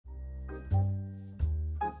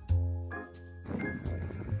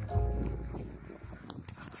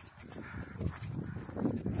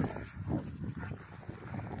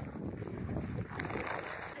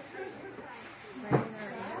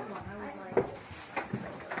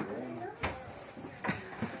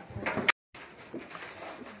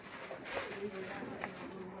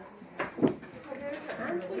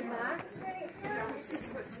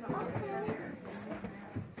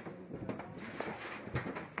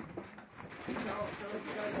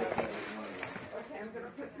I'm gonna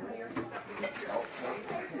put some of your stuff in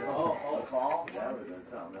here. Oh, Paul? That would have been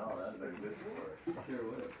something else. That would have been good for it. Sure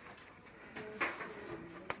would have.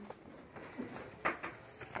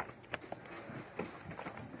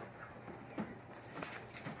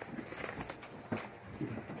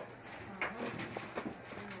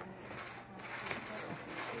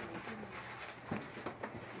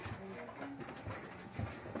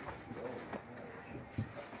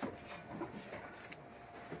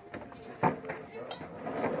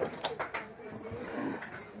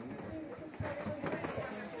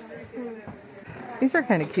 These are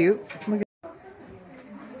kind of cute. Look at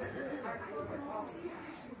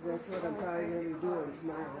That's what I'm probably going to be doing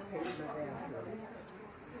tomorrow. Paint my bathroom.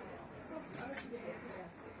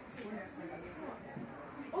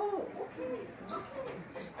 Oh, okay.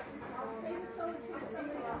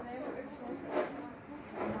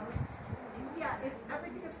 Yeah, it's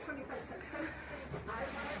everything is 25 cents. So I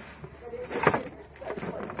want it, but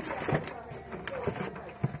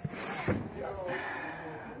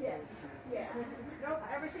yeah. Nope,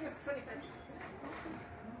 everything is 25 cents.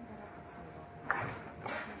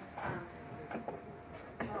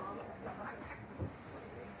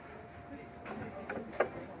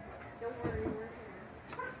 Don't worry, we're here.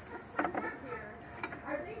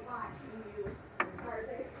 Are they watching you? Are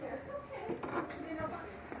they? That's okay. You know what?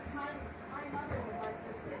 My mother would like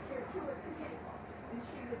to sit here too at the table, and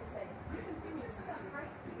she would say, "You can do your stuff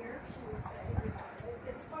right here." She would say,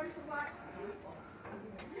 "It's fun to watch the people."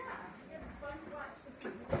 Yeah, it's fun to watch the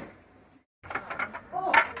people.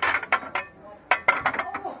 Oh,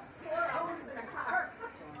 4 hours in a car.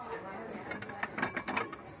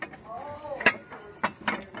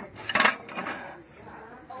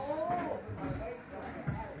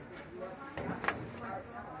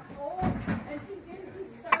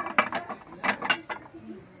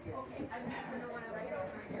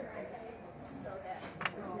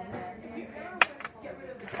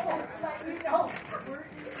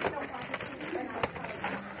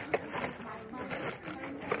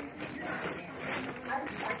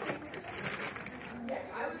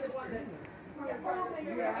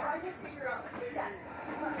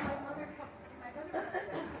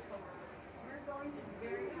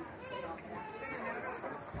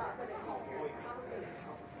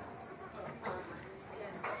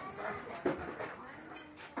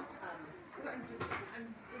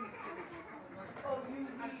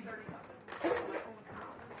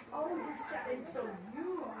 And so you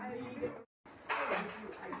need,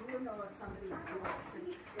 I do know of somebody who wants to,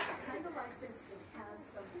 it's kind of like this, it has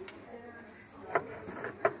some bitterness.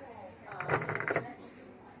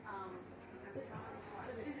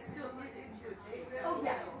 Is it still into a J? Oh,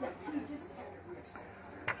 yeah, he just had it replaced.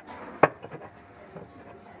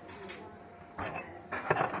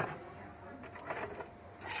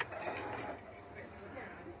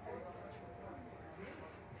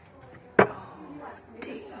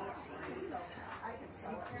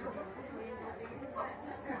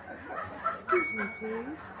 Excuse me,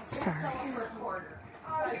 please. Sorry.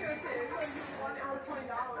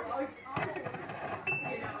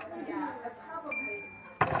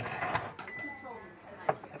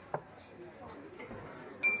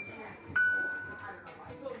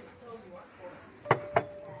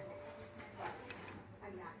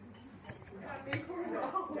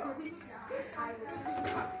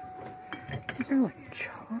 These are like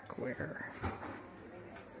chalkware.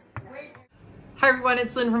 Hi everyone,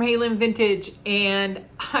 it's Lynn from Hey Lynn Vintage, and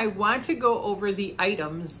I want to go over the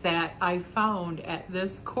items that I found at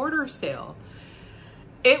this quarter sale.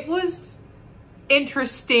 It was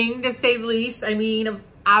interesting to say the least. I mean,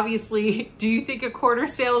 obviously, do you think a quarter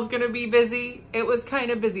sale is going to be busy? It was kind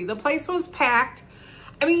of busy. The place was packed.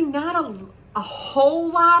 I mean, not a whole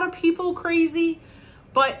lot of people crazy,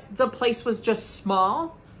 but the place was just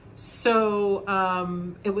small.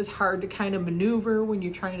 So it was hard to kind of maneuver when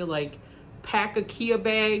you're trying to like pack IKEA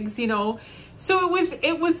bags, you know. So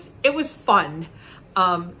it was fun.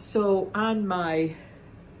 So on my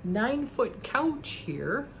 9-foot couch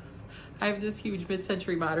here, I have this huge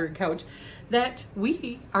mid-century modern couch that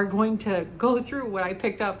we are going to go through what I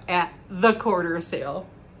picked up at the quarter sale.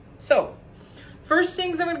 So first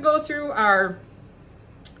things I'm going to go through are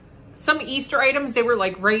some Easter items. They were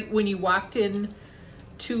like right when you walked in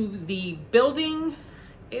to the building.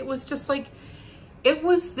 It was just like, it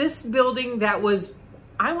was this building that was,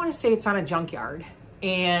 I want to say it's on a junkyard.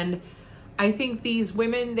 And I think these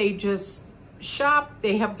women, they just shop,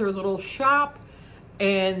 they have their little shop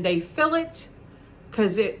and they fill it.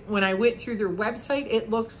 Cause when I went through their website,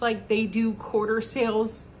 it looks like they do quarter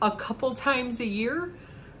sales a couple times a year.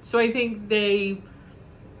 So I think they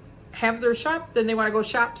have their shop, then they want to go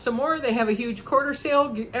shop some more. They have a huge quarter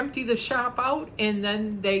sale, empty the shop out, and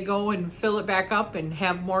then they go and fill it back up and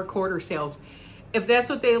have more quarter sales. If that's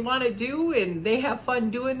what they want to do and they have fun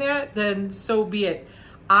doing that, then so be it.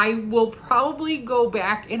 I will probably go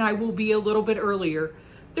back and I will be a little bit earlier.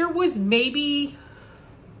 There was maybe,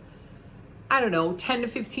 I don't know, 10 to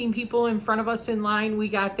 15 people in front of us in line. We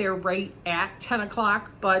got there right at 10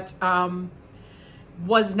 o'clock, but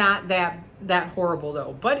was not that horrible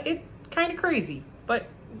though. But it kind of crazy, but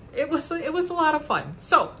it was a lot of fun.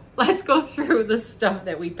 So let's go through the stuff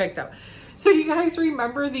that we picked up. So do you guys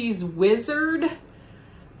remember these Wizard?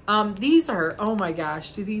 These are, oh my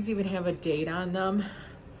gosh, do these even have a date on them?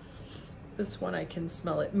 This one, I can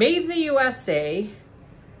smell it. Made in the USA,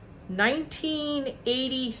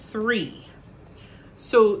 1983.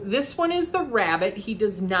 So this one is the rabbit. He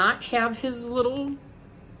does not have his little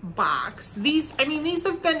box. These, I mean, these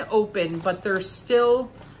have been open, but they're still,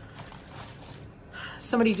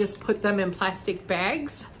 somebody just put them in plastic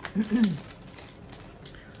bags.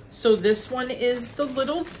 So this one is the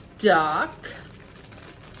little duck.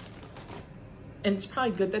 And it's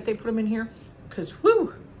probably good that they put him in here because,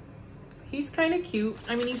 whoo, he's kind of cute.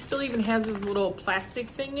 I mean, he still even has his little plastic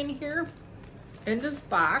thing in here in this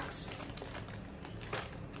box.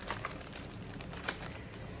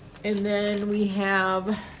 And then we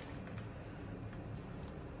have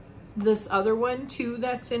this other one too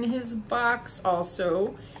that's in his box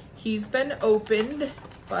also. He's been opened,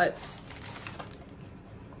 but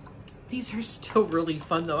these are still really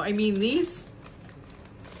fun though. I mean, these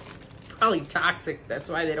probably toxic. That's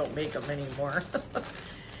why they don't make them anymore.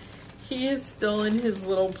 He is still in his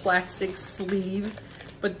little plastic sleeve,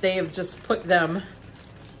 but they have just put them,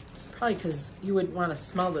 probably because you wouldn't want to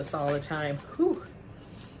smell this all the time. Whew.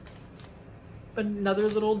 But another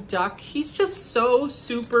little duck. He's just so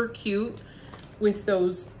super cute with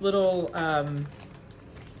those little,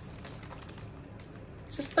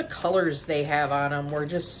 just the colors they have on them were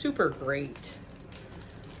just super great.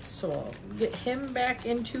 So I'll get him back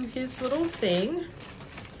into his little thing.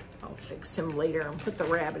 I'll fix him later and put the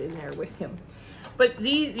rabbit in there with him. But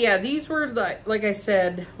these, yeah, these were like I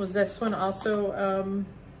said, was this one also,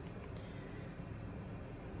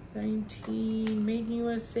 made in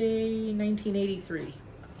USA, 1983.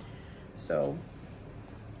 So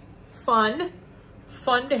fun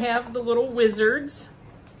to have the little Wizards.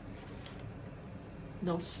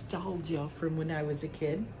 Nostalgia from when I was a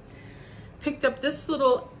kid. Picked up this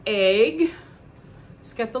little egg.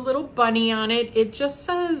 It's got the little bunny on it. It just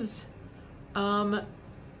says, does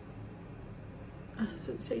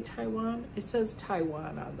it say Taiwan? It says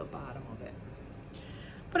Taiwan on the bottom of it.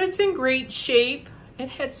 But it's in great shape. It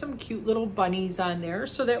had some cute little bunnies on there,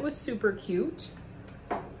 so that was super cute.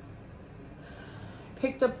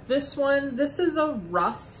 Picked up this one. This is a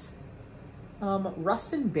Russ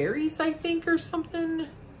and Berries, I think, or something.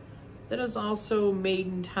 That is also made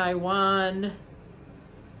in Taiwan.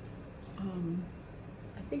 I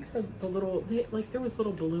think the little, like there was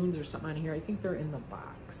little balloons or something on here. I think they're in the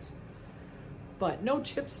box. But no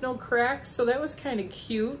chips, no cracks, so that was kind of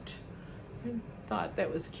cute. I thought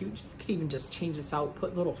that was cute. You could even just change this out,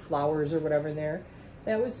 put little flowers or whatever there.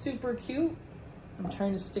 That was super cute. I'm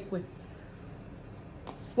trying to stick with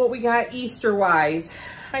what we got Easter-wise.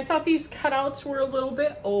 I thought these cutouts were a little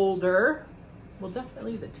bit older. Well,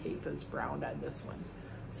 definitely the tape is brown on this one.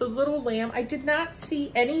 So little lamb. I did not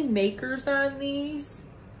see any makers on these.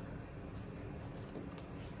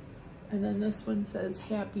 And then this one says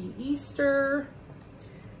Happy Easter.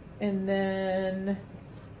 And then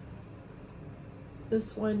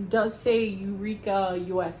this one does say Eureka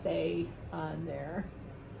USA on there.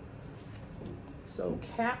 So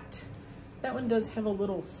cat. That one does have a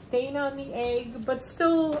little stain on the egg, but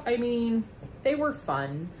still, I mean, they were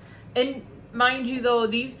fun. And mind you though,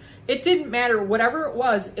 these, it didn't matter, whatever it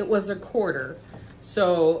was a quarter.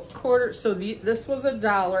 So this was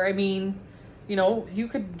 $1. I mean, you know, you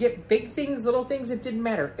could get big things, little things, it didn't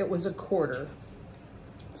matter. It was a quarter.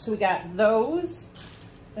 So we got those,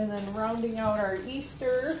 and then rounding out our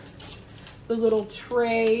Easter, the little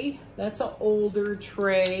tray. That's an older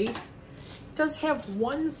tray. It does have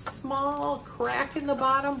one small crack in the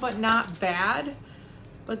bottom, but not bad.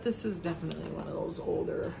 But this is definitely one of those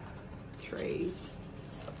older trays.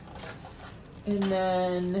 So, and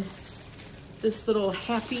then this little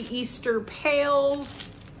Happy Easter pails.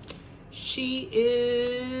 She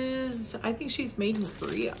is, I think she's made in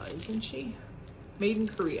Korea, isn't she? Made in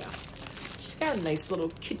Korea. She's got a nice little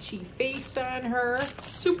kitschy face on her.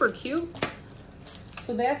 Super cute.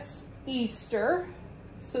 So that's Easter.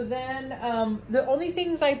 So then the only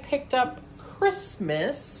things I picked up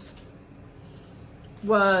Christmas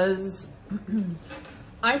was,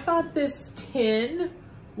 I thought this tin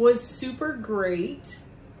was super great.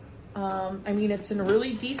 I mean, it's in a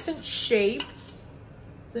really decent shape.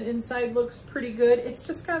 The inside looks pretty good. It's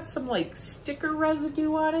just got some like sticker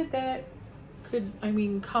residue on it that could, I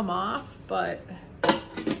mean, come off, but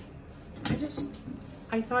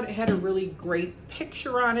I thought it had a really great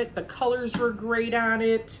picture on it. The colors were great on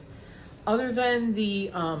it. Other than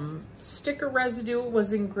the sticker residue, it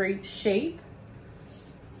was in great shape.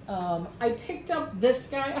 I picked up this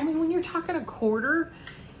guy. I mean, when you're talking a quarter,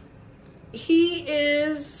 he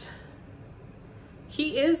is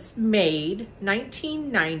made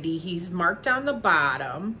 1990. He's marked on the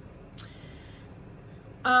bottom.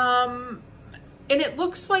 And it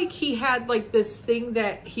looks like he had like this thing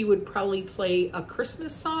that he would probably play a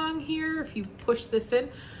Christmas song here if you push this in.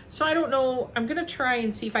 So I don't know. I'm going to try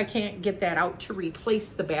and see if I can't get that out to replace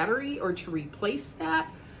the battery or to replace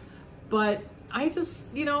that. But I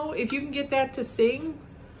just, you know, if you can get that to sing,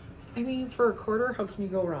 I mean, for a quarter, how can you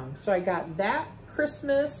go wrong? So I got that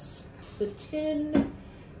Christmas, the tin,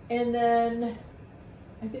 and then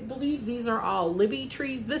I believe these are all Libby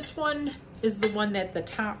trees. This one is the one that the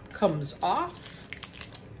top comes off.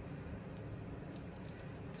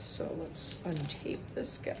 So let's untape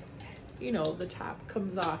this guy. You know, the top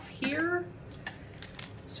comes off here.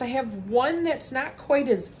 So I have one that's not quite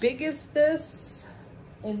as big as this,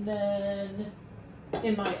 and then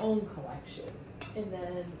in my own collection. And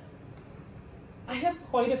then I have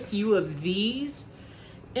quite a few of these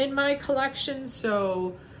in my collection,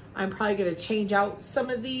 so I'm probably gonna change out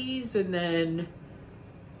some of these and then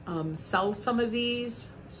sell some of these.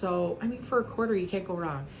 So, I mean, for a quarter, you can't go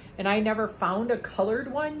wrong. And I never found a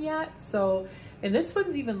colored one yet. So, and this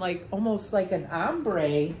one's even like almost like an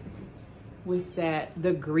ombre with that.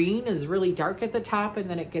 The green is really dark at the top and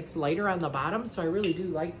then it gets lighter on the bottom. So I really do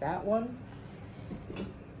like that one.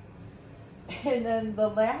 And then the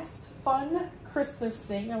last fun Christmas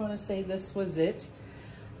thing, I want to say this was it.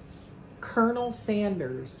 Colonel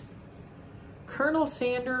Sanders. Colonel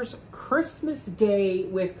Sanders, Christmas Day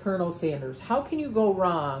with Colonel Sanders. How can you go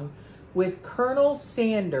wrong with Colonel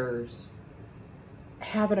Sanders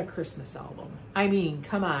having a Christmas album? I mean,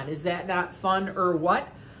 come on, is that not fun or what?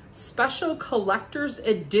 Special collector's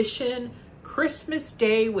edition Christmas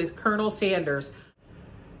Day with Colonel Sanders.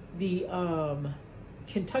 The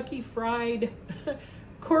Kentucky Fried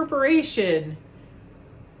Corporation.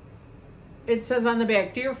 It says on the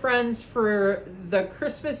back, "Dear friends, for the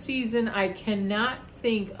Christmas season, I cannot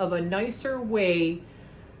think of a nicer way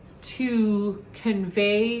to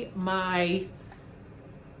convey my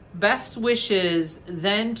best wishes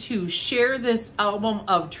than to share this album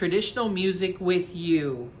of traditional music with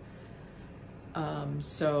you."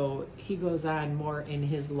 So he goes on more in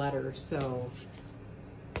his letter. So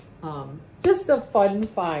just a fun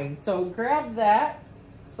find. So grab that.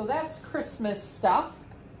 So that's Christmas stuff.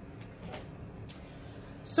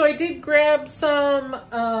 So I did grab some,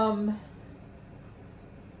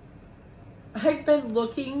 I've been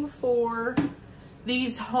looking for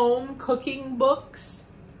these home cooking books.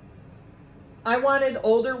 I wanted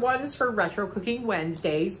older ones for Retro Cooking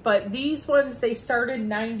Wednesdays, but these ones, they started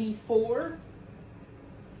 '94,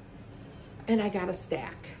 and I got a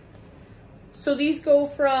stack. So these go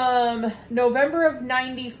from November of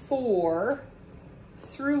 '94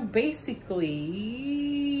 through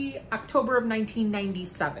basically October of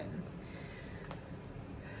 1997.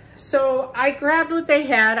 So I grabbed what they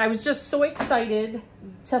had. I was just so excited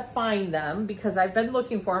to find them because I've been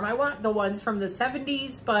looking for them. I want the ones from the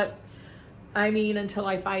 70s, but I mean, until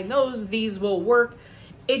I find those, these will work.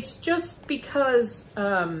 It's just because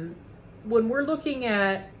when we're looking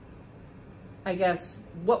at, I guess,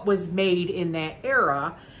 what was made in that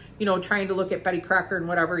era, you know, trying to look at Betty Crocker and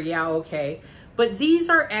whatever, yeah, okay. But these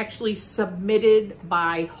are actually submitted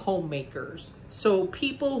by homemakers. So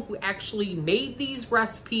people who actually made these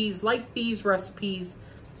recipes, like these recipes,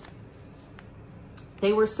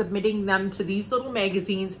 they were submitting them to these little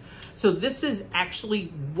magazines. So this is actually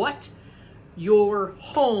what your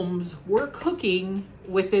homes were cooking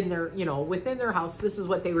within their, you know, within their house. This is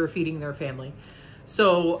what they were feeding their family.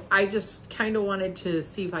 So I just kind of wanted to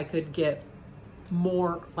see if I could get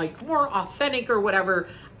more, like more authentic or whatever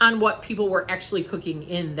on what people were actually cooking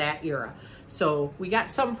in that era. So we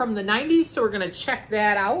got some from the 90s, so we're gonna check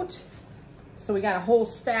that out. So we got a whole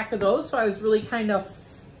stack of those. So I was really kind of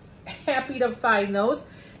happy to find those.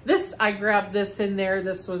 This, I grabbed this in there.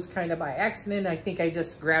 This was kind of by accident. I think I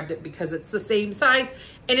just grabbed it because it's the same size.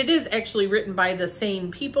 And it is actually written by the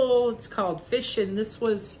same people. It's called Fish, and this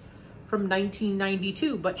was from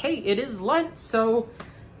 1992. But hey, it is Lent, so,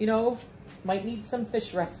 you know, might need some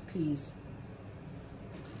fish recipes.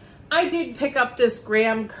 I did pick up this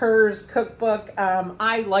Graham Kerr's cookbook.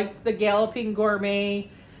 I liked the Galloping Gourmet.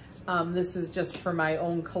 This is just for my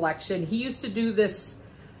own collection. He used to do this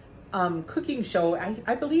cooking show.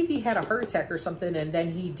 I believe he had a heart attack or something, and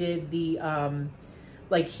then he did the,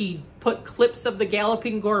 like he put clips of the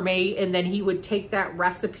Galloping Gourmet, and then he would take that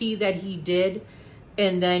recipe that he did,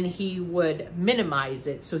 and then he would minimize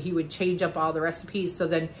it. So he would change up all the recipes. So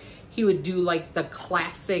then he would do like the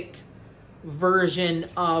classic version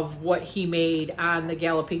of what he made on the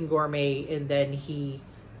Galloping Gourmet, and then he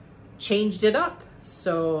changed it up.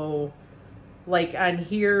 So like on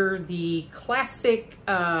here, the classic,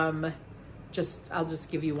 I'll just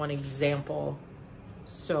give you one example.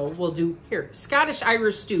 So we'll do here, Scottish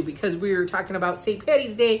Irish stew, because we were talking about St.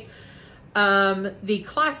 Paddy's Day. The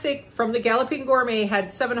classic from the Galloping Gourmet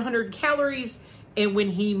had 700 calories, and when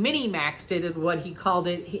he mini-maxed it, what he called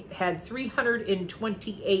it, he had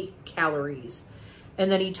 328 calories.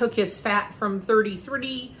 And then he took his fat from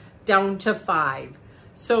 33 down to 5.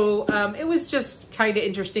 So it was just kind of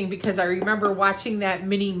interesting, because I remember watching that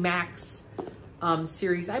mini-max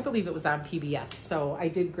series. I believe it was on PBS. So I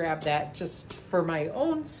did grab that just for my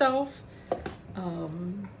own self.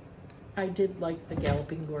 I did like the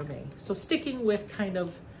Galloping Gourmet. So sticking with kind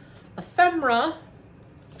of ephemera,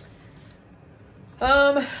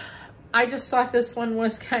 I just thought this one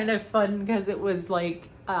was kind of fun because it was like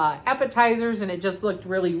appetizers, and it just looked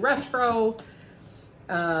really retro.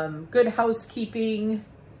 Good Housekeeping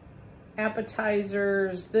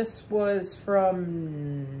appetizers. This was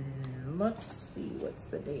from, let's see, what's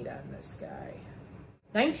the date on this guy?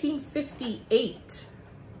 1958.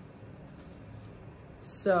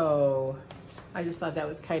 So I just thought that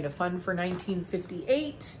was kind of fun for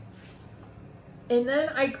 1958. And then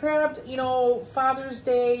I grabbed, you know, Father's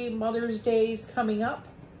Day, Mother's Day's coming up.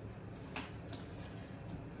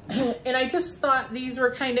 And I just thought these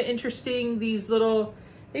were kind of interesting. These little,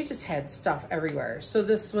 they just had stuff everywhere. So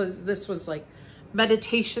this was like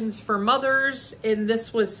Meditations for Mothers, and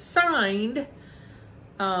this was signed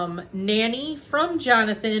Nanny from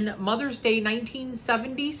Jonathan, Mother's Day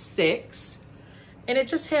 1976. And it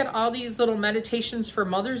just had all these little meditations for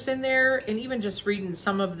mothers in there, and even just reading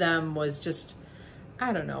some of them was just,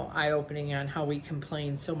 I don't know, eye-opening on how we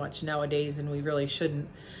complain so much nowadays, and we really shouldn't.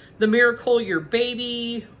 The Miracle Your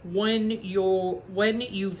Baby, When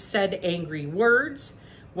You've Said Angry Words,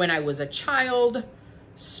 When I Was a Child,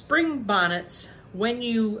 Spring Bonnets, When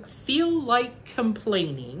You Feel Like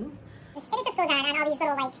Complaining. And it just goes on all these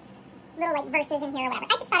little verses in here or whatever. I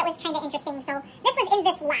just thought it was kind of interesting. So this was in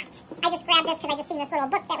this lot. I just grabbed this because I just seen this little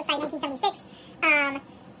book that was signed 1976.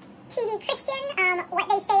 TV Christian, what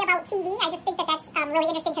they say about TV. I just think that that's really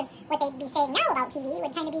interesting, because what they'd be saying now about TV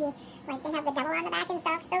would kind of be like they have the devil on the back and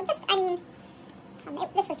stuff. So just, I mean,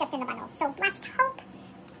 this was just in the bundle. So Blessed Hope.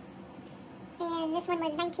 And this one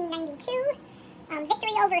was 1992.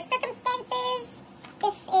 Victory Over Circumstances.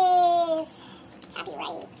 This is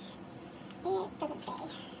copyright. It doesn't say.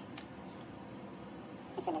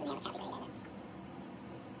 This one doesn't have a copyright on it.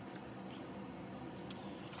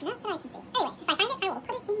 Not that I can see. Anyways, if I find it, I will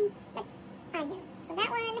put it in on here. So that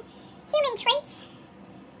one, Human Traits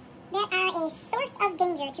that are a source of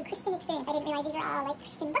danger to Christian experience. I didn't realize these were all like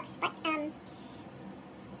Christian books, but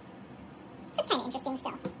just kind of interesting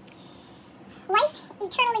stuff. Life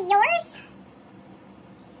Eternally Yours.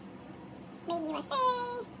 Made in USA. I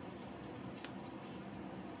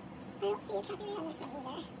don't see a copyright on this one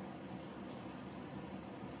either.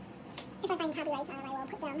 If I find copyrights on them, I will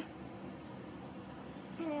put them.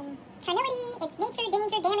 Carnivity, It's Nature,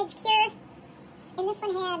 Danger, Damage, Cure. And this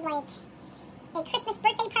one had like a Christmas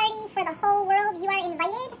birthday party for the whole world. You are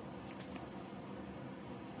invited.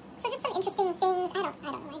 So just some interesting things. I don't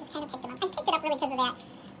know. I just kind of picked them up. I picked it up really because of that,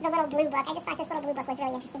 the little blue book. I just thought this little blue book was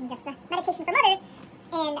really interesting. Just the Meditation for Mothers.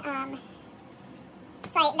 And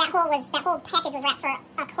so that whole package was wrapped for $1.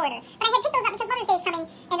 But I had picked those up because Mother's Day is coming.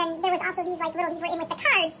 And then there was also these these were in with the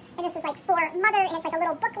cards. And this was like for Mother, and it's like a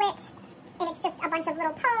little booklet. And it's just a bunch of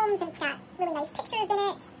little poems, and it's got really nice pictures in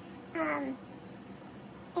it. And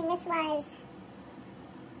this was,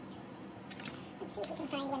 let's see if we can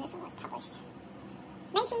find when this one was published.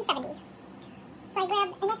 1970. So I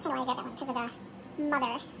grabbed, and that's how I grabbed that one, because of the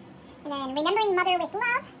Mother. And then Remembering Mother with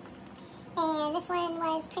Love. And this one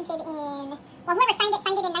was printed in, well, whoever signed it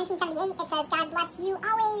in 1978. It says, God bless you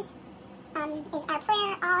always, is our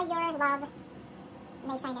prayer, all your love. And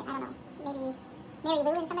they signed it, I don't know, maybe Mary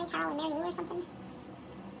Lou and somebody, Carl and Mary Lou or something.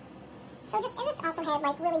 So just, and this also had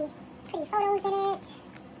like really pretty photos in it,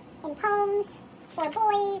 and poems, For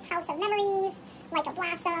Boys, House of Memories, Like a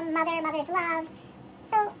Blossom, Mother, Mother's Love.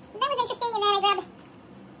 So that was interesting. And then I grabbed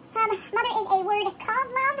Mother is a Word Called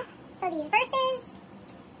Love.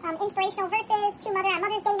 inspirational verses to Mother on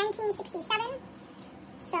Mother's Day, 1967.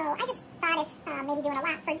 So I just thought if maybe doing a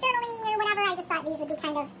lot for journaling or whatever, I just thought these would be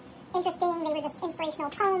kind of interesting. They were just inspirational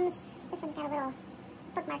poems. This one's got a little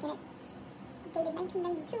bookmark in it. Dated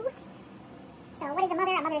 1992. So what is a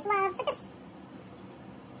mother? A mother's love. So just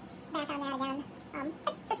back on that again.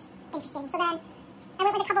 But just interesting. So then I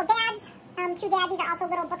went with a couple dads. Two dads. These are also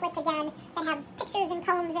little booklets again that have pictures and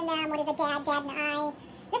poems in them. What is a dad? Dad and I.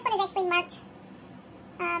 This one is actually marked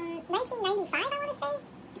 1995, I want to say.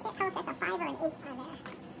 I can't tell if that's a 5 or an 8 on there.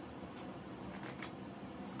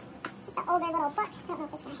 It's just an older little book. I don't know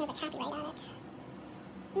if this guy has a copyright on it.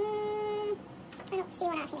 I don't see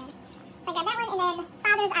one offhand. So I grabbed that one, and then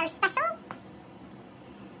Fathers Are Special.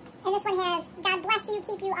 And this one has, God bless you,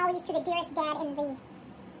 keep you always to the dearest dad in the,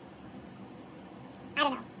 I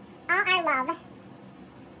don't know, all our love.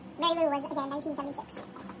 Mary Lou was, again, 1976.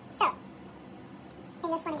 So, and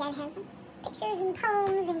this one again has pictures and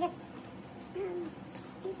poems and just, I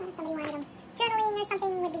just thought if somebody wanted them journaling or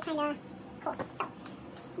something would be kind of cool. So,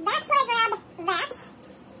 that's what I grabbed, that.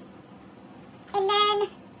 And then,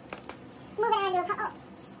 moving on to a couple,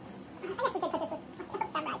 I guess we could put this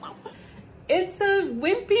with camera, I guess. It's a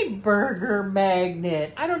Wimpy Burger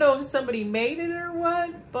magnet. I don't know if somebody made it or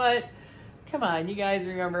what, but come on, you guys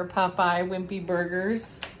remember Popeye Wimpy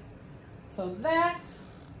Burgers. So that.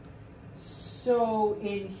 So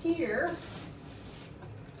in here,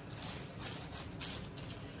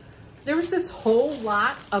 there was this whole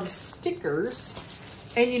lot of stickers.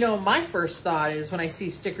 And you know, my first thought is when I see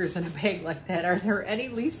stickers in a bag like that, are there any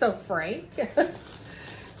Lisa Frank?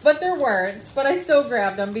 But there weren't, but I still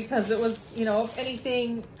grabbed them because it was, you know, if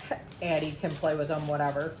anything, Addie can play with them,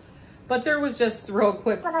 whatever. But there was just real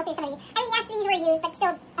quick. We'll go through some of these. I mean, yes, these were used, but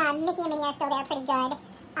still, Mickey and Minnie are still there pretty good.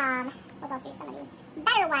 We'll go through some of the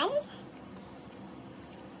better ones.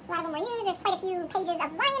 A lot of them were used. There's quite a few pages of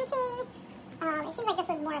Lion King. It seems like this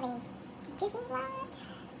was more of a Disney lot.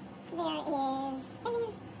 There is, and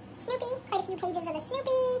these Snoopy, quite a few pages of the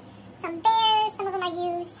Snoopy. Some bears, some of them are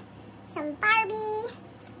used. Some Barbie.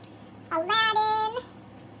 Aladdin,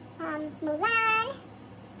 Mulan,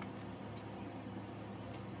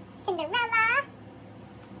 Cinderella,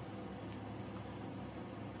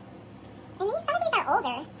 and some of these are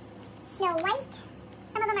older. Snow White,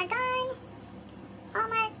 some of them are gone.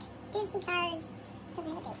 Hallmark, Disney cards,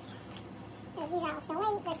 doesn't have a date. These are all Snow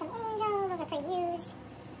White, there's some angels, those are pretty used.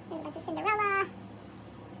 There's a bunch of Cinderella,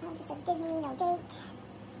 just says Disney, no date.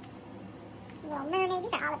 Little Mermaid,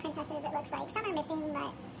 these are all the princesses it looks like. Some are missing,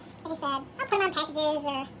 but like I said, I'll put them on packages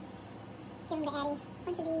or give them to Addie. A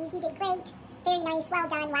bunch of these. You did great. Very nice. Well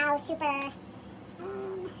done. Wow. Super.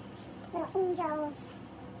 Little angels.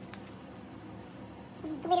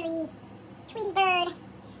 Some glittery Tweety Bird.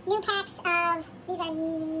 New packs of, these are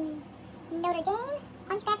Notre Dame.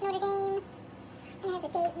 Hunchback Notre Dame. It has a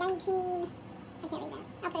date, 19. I can't read that.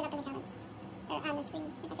 I'll put it up in the comments. Or on the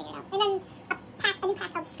screen if I figure it out. And then a new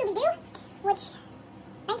pack of Scooby-Doo, which,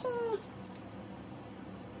 19...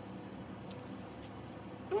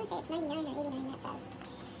 I want to say it's 99 or 89, that says.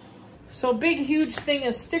 So big, huge thing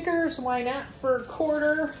of stickers. Why not for a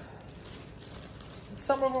quarter?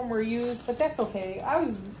 Some of them were used, but that's okay. I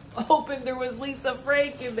was hoping there was Lisa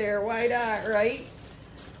Frank in there. Why not, right?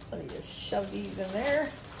 Let me just shove these in there.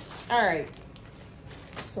 All right.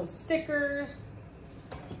 So stickers.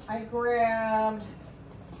 I grabbed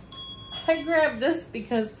this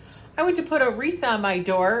because I went to put a wreath on my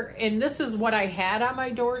door, and this is what I had on my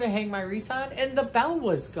door to hang my wreath on, and the bell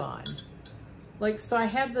was gone. Like, so I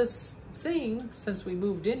had this thing since we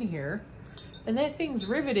moved in here, and that thing's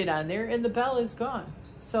riveted on there, and the bell is gone.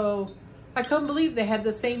 So I couldn't believe they had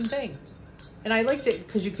the same thing. And I liked it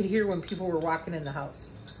because you could hear when people were walking in the house.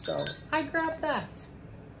 So I grabbed that.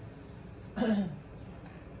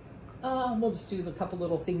 We'll just do the couple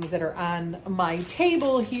little things that are on my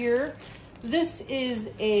table here. This is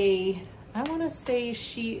a, I want to say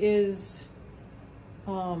she is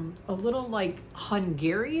a little like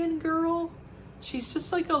Hungarian girl. She's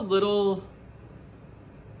just like a little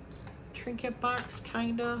trinket box,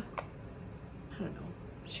 kinda. I don't know.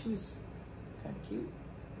 She was kind of cute.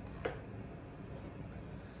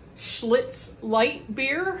 Schlitz light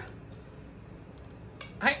beer.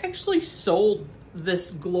 I actually sold this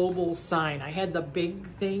global sign. I had the big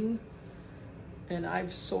thing, and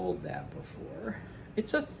I've sold that before.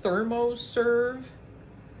 It's a thermoserve,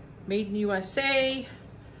 made in USA.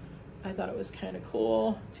 I thought it was kind of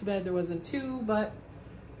cool. Too bad there wasn't two, but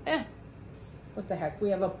what the heck. We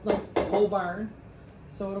have a whole barn,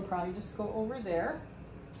 so it'll probably just go over there.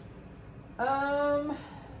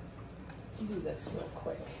 Do this real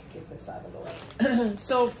quick. Get this out of the way.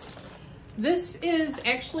 So This is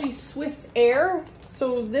actually Swiss Air.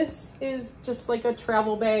 So this is just like a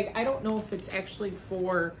travel bag. I don't know if it's actually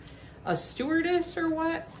for a stewardess or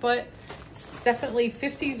what, but it's definitely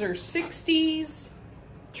 50s or 60s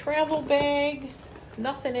travel bag.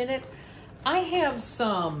 Nothing in it. I have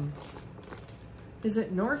some, is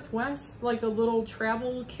it Northwest, like a little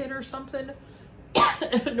travel kit or something?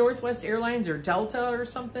 Northwest Airlines or Delta or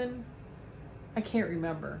something. I can't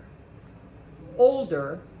remember.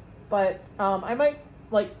 Older, but I might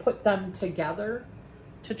like put them together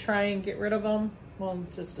to try and get rid of them. Well,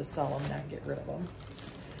 just to sell them, not get rid of them.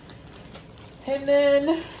 And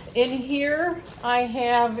then in here, I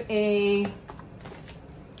have I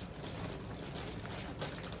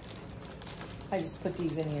just put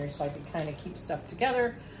these in here so I can kind of keep stuff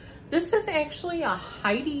together. This is actually a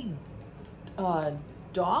Heidi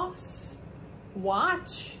Doss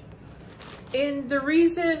watch. And the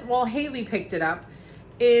reason, well, Haley picked it up,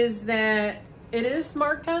 is that it is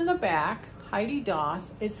marked on the back, Heidi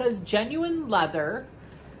Doss. It says genuine leather.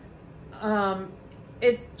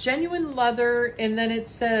 It's genuine leather, and then it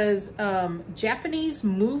says Japanese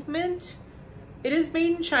movement. It is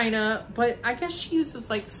made in China, but I guess she uses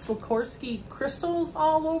like Swarovski crystals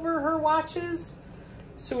all over her watches.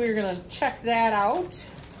 So we're gonna check that out.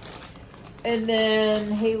 And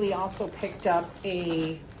then Haley also picked up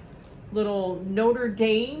a little Notre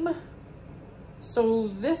Dame. So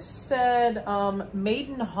this said made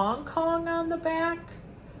in Hong Kong on the back.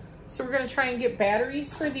 So we're gonna try and get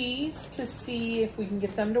batteries for these to see if we can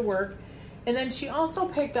get them to work. And then she also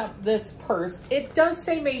picked up this purse. It does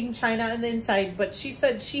say made in China on the inside, but she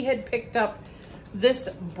said she had picked up this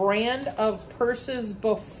brand of purses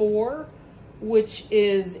before, which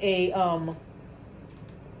is a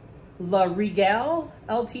La Regal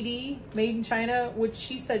Ltd, made in China, which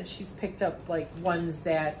she said she's picked up like ones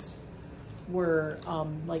that were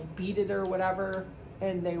like beaded or whatever,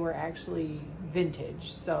 and they were actually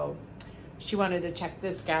vintage. So she wanted to check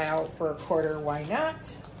this guy out for a quarter, why not?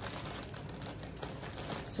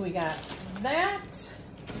 So we got that.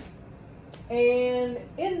 And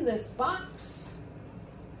in this box,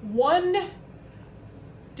 one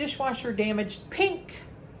dishwasher damaged pink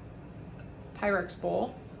Pyrex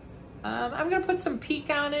bowl. I'm gonna put some Peak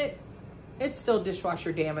on it. It's still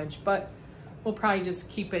dishwasher damaged, but we'll probably just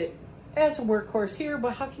keep it as a workhorse here.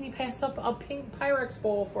 But how can you pass up a pink Pyrex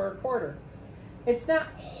bowl for a quarter? It's not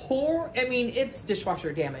I mean, it's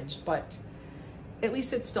dishwasher damaged, but at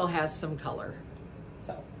least it still has some color.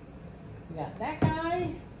 So we got that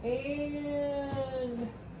guy, and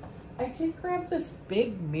I did grab this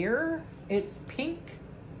big mirror. It's pink,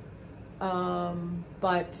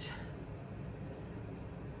 but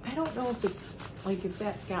I don't know if it's like if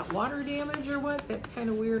that's got water damage or what. That's kind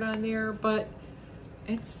of weird on there, but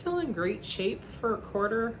it's still in great shape for a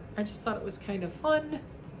quarter. I just thought it was kind of fun.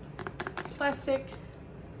 Plastic.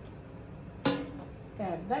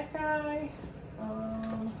 Got that guy.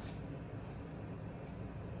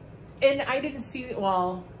 And I didn't see,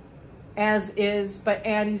 well, as is, but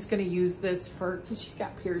Addie's gonna use this because she's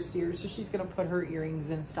got pierced ears, so she's gonna put her earrings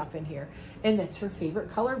and stuff in here. And that's her favorite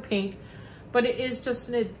color, pink. But it is just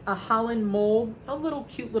a Holland mold, a little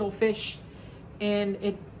cute little fish. And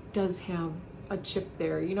it does have a chip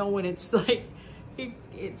there. You know, when it's like,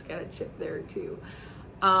 it's got a chip there too.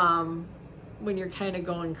 When you're kind of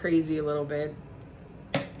going crazy a little bit.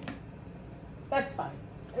 That's fine.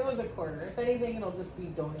 It was a quarter. If anything, it'll just be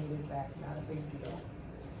donated back. Not a big deal.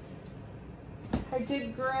 I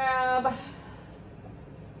did grab,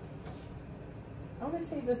 I want to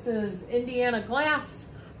say this is Indiana Glass.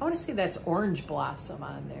 I want to say that's Orange Blossom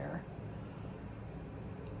on there.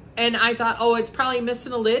 And I thought, oh, it's probably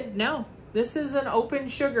missing a lid. No, this is an open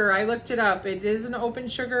sugar. I looked it up. It is an open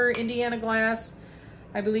sugar Indiana Glass.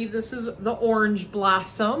 I believe this is the Orange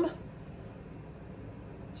Blossom.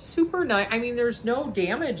 Super nice. I mean, there's no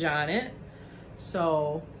damage on it.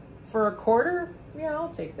 So for a quarter, yeah, I'll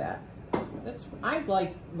take that. I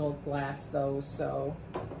like milk glass though, so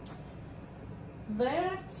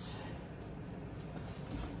that,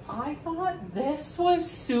 I thought this was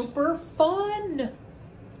super fun.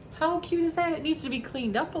 How cute is that? It needs to be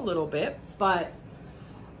cleaned up a little bit, but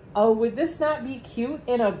oh, would this not be cute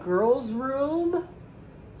in a girl's room?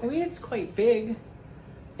 I mean, it's quite big.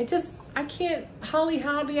 I can't, Holly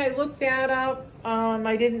Hobby, I looked that up.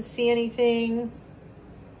 I didn't see anything.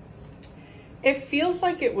 It feels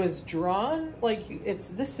like it was drawn, like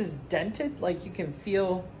this is dented, like you can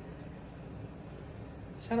feel.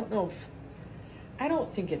 So I don't know I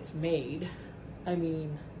don't think it's made. I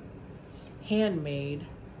mean, handmade,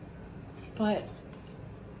 but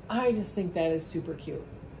I just think that is super cute.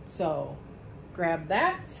 So grab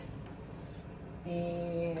that.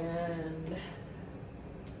 And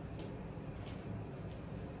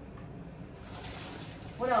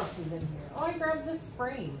what else is in here? Oh, I grabbed this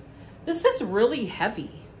frame. This is really heavy.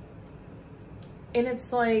 And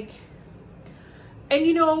it's like, and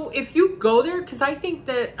you know, if you go there, because I think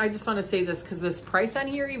that, I just want to say this, because this price on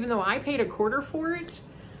here, even though I paid $1/4 for it,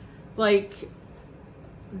 like,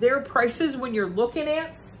 their prices when you're looking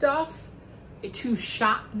at stuff to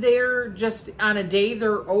shop there just on a day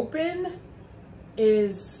they're open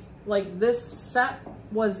is like, this set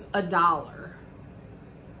was $1.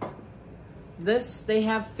 This, they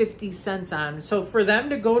have 50 cents on. So for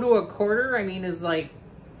them to go to $1/4, I mean, is like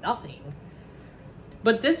nothing.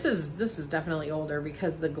 But this is definitely older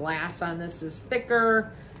because the glass on this is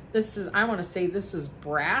thicker. This is, I want to say this is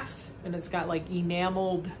brass, and it's got like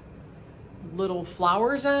enameled little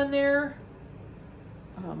flowers on there.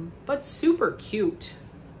 But super cute.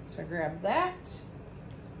 So I grabbed that.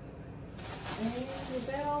 And is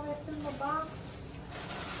that all that's in the box?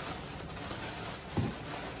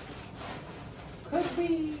 Could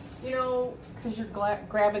be, you know, because you're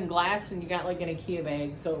grabbing glass and you got like an IKEA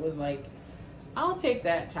bag. So it was like, I'll take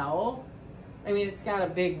that towel. I mean, it's got a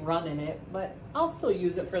big run in it, but I'll still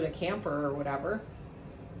use it for the camper or whatever.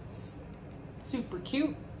 It's super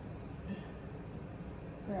cute.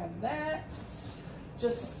 Grab that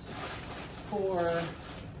just for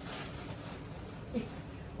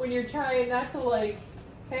when you're trying not to like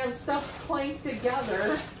have stuff clanked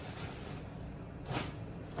together.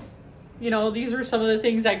 You know, these were some of the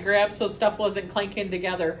things I grabbed so stuff wasn't clanking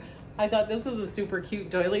together. I thought this was a super cute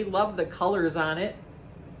doily. Love the colors on it.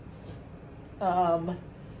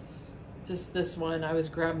 Just this one, I was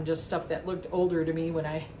grabbing just stuff that looked older to me when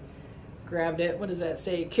I grabbed it. What does that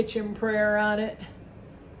say? Kitchen prayer on it.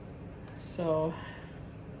 So,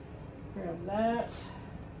 grab that.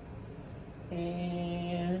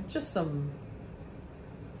 And just some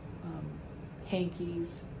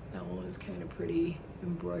hankies. That one was kind of pretty,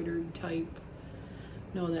 embroidered type.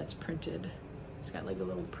 No, that's printed. It's got like a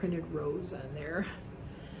little printed rose on there.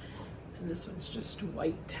 And this one's just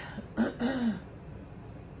white. I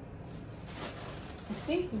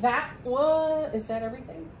think that was, is that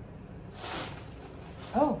everything?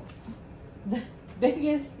 Oh, the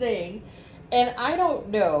biggest thing. And I don't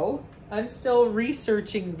know, I'm still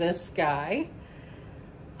researching this guy.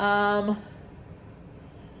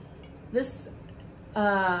 This,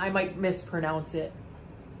 I might mispronounce it.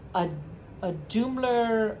 A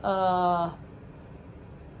Daimler,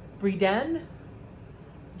 Breden,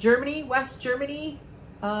 Germany, West Germany,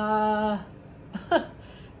 Candelabra.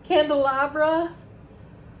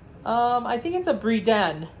 I think it's a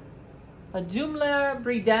Breden, a Daimler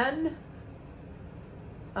Breden,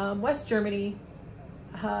 West Germany.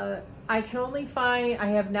 I can only find, I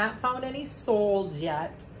have not found any sold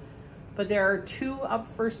yet, but there are 2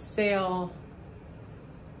 up for sale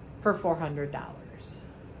for $400.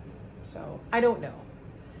 So I don't know.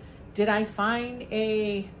 Did I find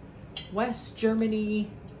a West Germany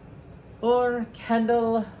or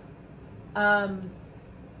Kendall for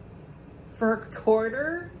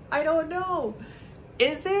 $1/4? I don't know.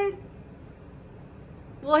 Is it?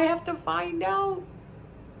 We'll have to find out.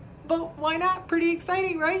 But why not? Pretty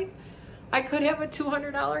exciting, right? I could have a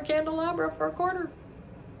 $200 candelabra for $1/4.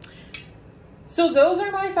 So those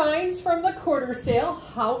are my finds from the quarter sale.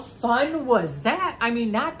 How fun was that? I mean,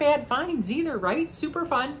 not bad finds either, right? Super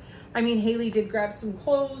fun. I mean, Haley did grab some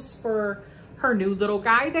clothes for her new little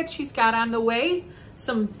guy that she's got on the way.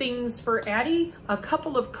 Some things for Addie. A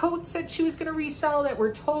couple of coats that she was going to resell that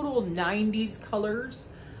were total 90s colors.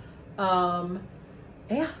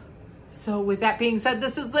 Yeah. So with that being said,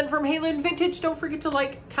 this is Lynn from Hey Lynn Vintage. Don't forget to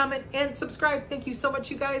like, comment, and subscribe. Thank you so much,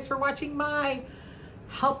 you guys, for watching my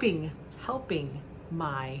helping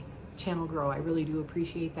my channel grow. I really do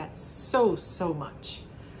appreciate that so much,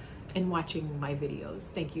 and watching my videos.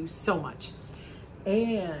 Thank you so much.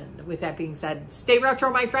 And with that being said, stay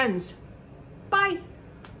retro, my friends.